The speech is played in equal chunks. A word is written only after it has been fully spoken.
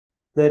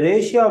The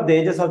ratio of the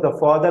ages of the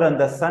father and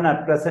the son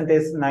at present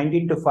is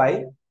 19 to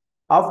 5.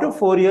 After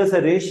 4 years,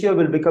 the ratio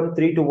will become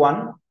 3 to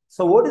 1.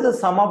 So what is the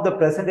sum of the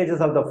percentages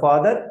of the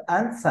father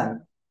and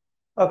son?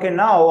 Okay,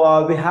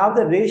 now we have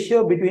the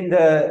ratio between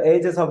the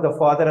ages of the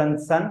father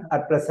and son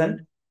at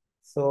present.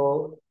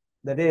 So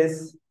that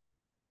is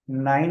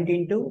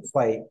 19 to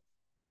 5.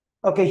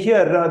 Okay,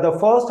 here the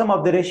first term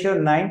of the ratio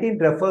 19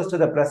 refers to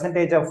the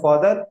percentage of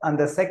father, and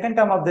the second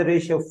term of the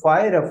ratio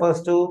 5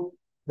 refers to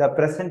the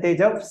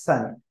percentage of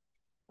son.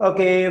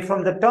 Okay,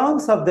 from the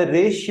terms of the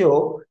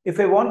ratio, if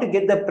I want to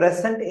get the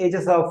present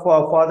ages of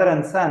father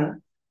and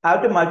son, I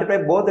have to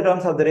multiply both the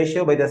terms of the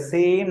ratio by the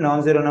same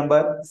non-zero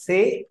number,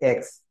 say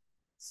x.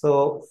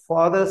 So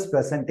father's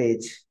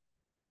percentage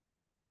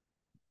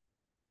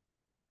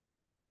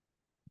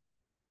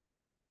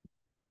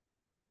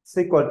is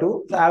equal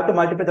to, so I have to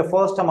multiply the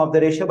first term of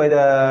the ratio by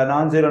the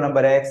non-zero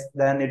number x,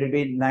 then it will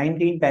be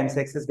 19 times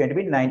x is going to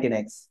be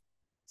 19x.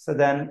 So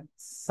then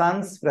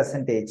son's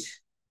percentage,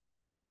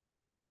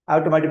 I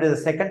have to multiply the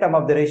second term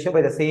of the ratio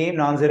by the same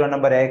non-zero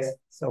number x.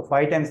 So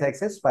 5 times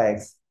x is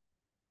 5x.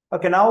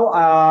 Okay, now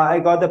I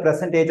got the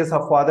percentages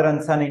of father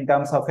and son in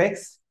terms of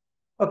x.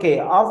 Okay,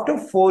 after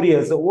 4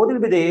 years, what will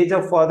be the age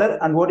of father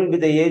and what will be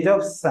the age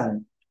of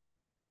son?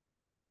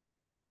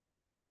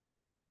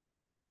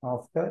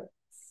 After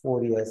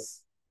 4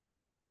 years,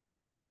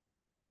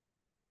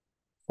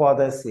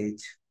 father's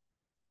age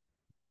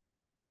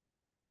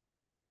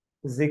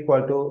is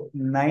equal to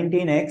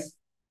 19x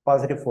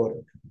positive 4.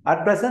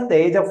 At present, the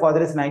age of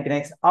father is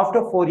 19x.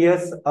 After 4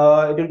 years, it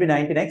will be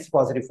 19x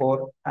positive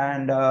 4.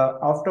 And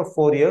after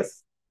 4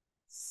 years,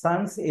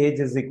 son's age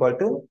is equal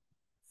to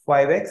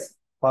 5x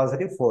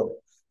positive 4.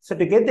 So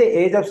to get the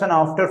age of son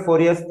after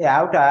 4 years, you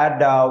have to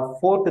add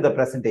 4 to the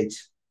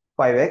percentage,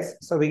 5x.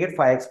 So we get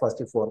 5x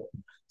positive 4.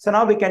 So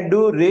now we can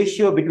do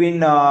ratio between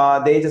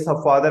the ages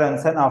of father and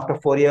son after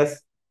 4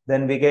 years.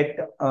 Then we get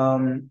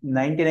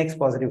 19x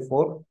positive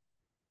 4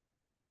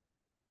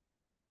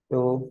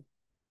 to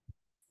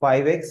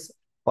 5x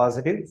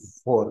positive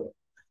 4.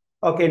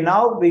 Okay,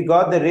 now we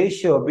got the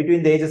ratio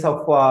between the ages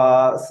of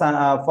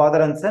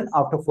father and son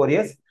after 4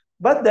 years.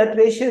 But that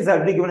ratio is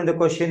already given in the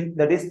question,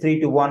 that is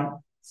 3 to 1.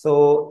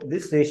 So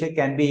this ratio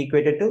can be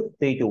equated to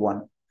 3 to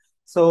 1.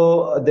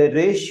 So the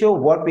ratio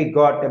what we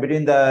got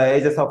between the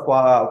ages of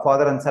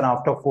father and son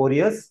after 4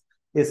 years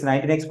is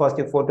 19x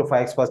positive 4 to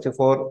 5x positive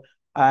 4.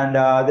 And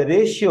the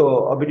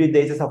ratio between the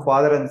ages of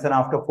father and son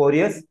after 4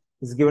 years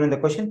is given in the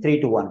question 3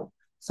 to 1.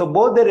 So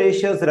both the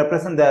ratios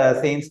represent the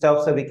same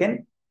stuff, so we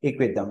can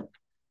equate them.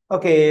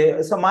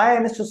 Okay, so my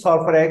aim is to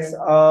solve for x.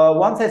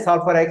 Once I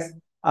solve for x,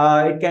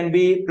 it can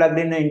be plugged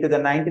in into the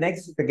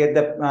 19x to get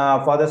the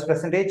father's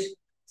percentage.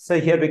 So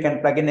here we can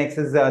plug in x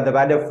is the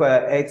value of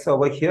x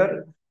over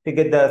here to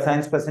get the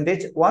son's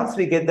percentage. Once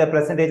we get the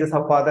percentages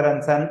of father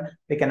and son,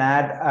 we can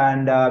add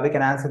and we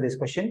can answer this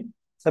question.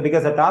 So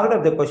because the target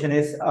of the question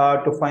is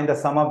to find the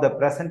sum of the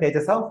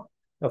percentages of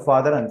the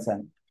father and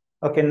son.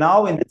 Okay,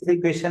 now in this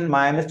equation,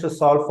 my aim is to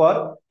solve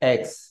for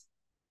x.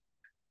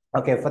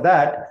 Okay, for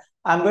that,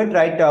 I'm going to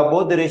write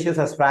both the ratios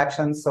as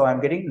fractions. So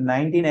I'm getting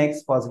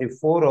 19x positive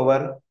 4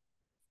 over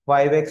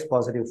 5x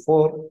positive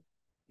 4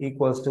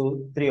 equals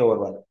to 3 over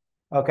 1.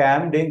 Okay,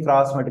 I'm doing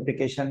cross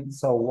multiplication.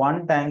 So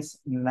 1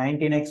 times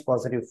 19x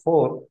positive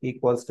 4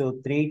 equals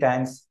to 3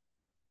 times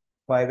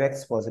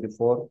 5x positive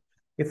 4.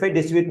 If I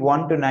distribute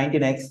 1 to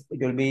 19x,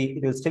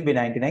 it will still be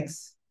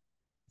 19x.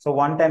 So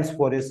 1 times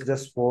 4 is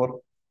just 4.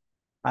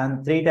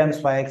 And 3 times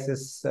 5x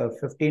is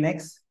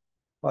 15x.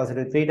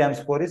 Positive 3 times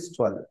 4 is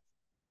 12.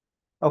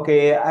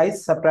 Okay, I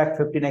subtract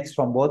 15x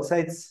from both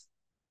sides.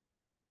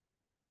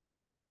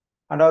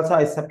 And also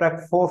I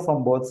subtract 4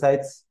 from both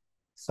sides.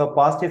 So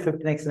positive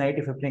 15x and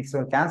negative 15x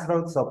will cancel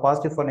out. So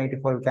positive 4,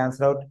 negative 4 will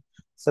cancel out.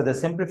 So the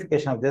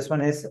simplification of this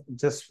one is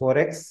just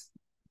 4x.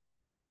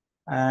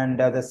 And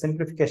the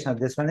simplification of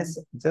this one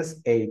is just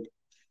 8.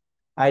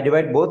 I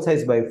divide both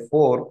sides by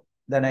 4.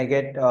 Then I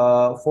get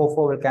 4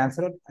 will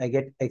cancel out. I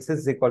get x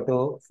is equal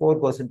to 4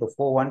 goes into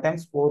 4 one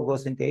times, 4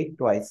 goes into 8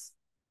 twice.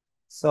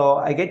 So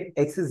I get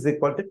x is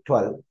equal to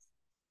 12.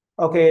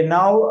 Okay,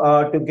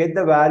 now to get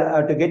the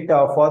value, to get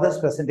father's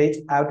percentage,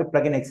 I have to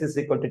plug in x is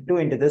equal to 2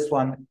 into this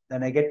one.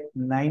 Then I get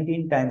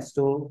 19 times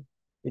 2,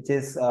 which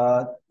is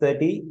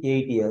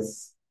 38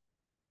 years.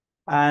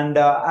 And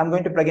I'm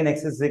going to plug in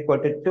x is equal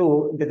to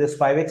 2 into this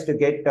 5x to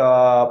get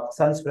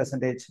son's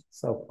percentage.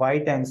 So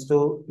 5 times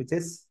 2, which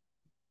is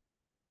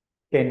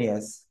 10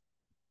 years.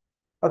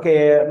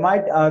 Okay,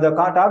 the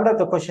target of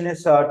the question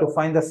is to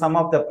find the sum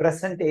of the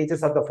present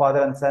ages of the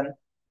father and son.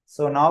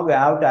 So now we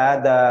have to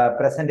add the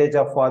percentage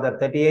of father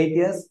 38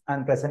 years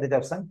and percentage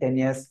of son 10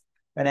 years.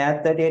 When I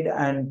add 38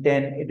 and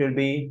 10, it will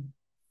be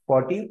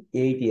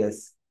 48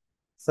 years.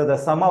 So the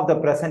sum of the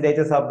present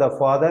ages of the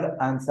father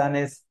and son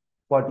is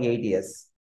 48 years.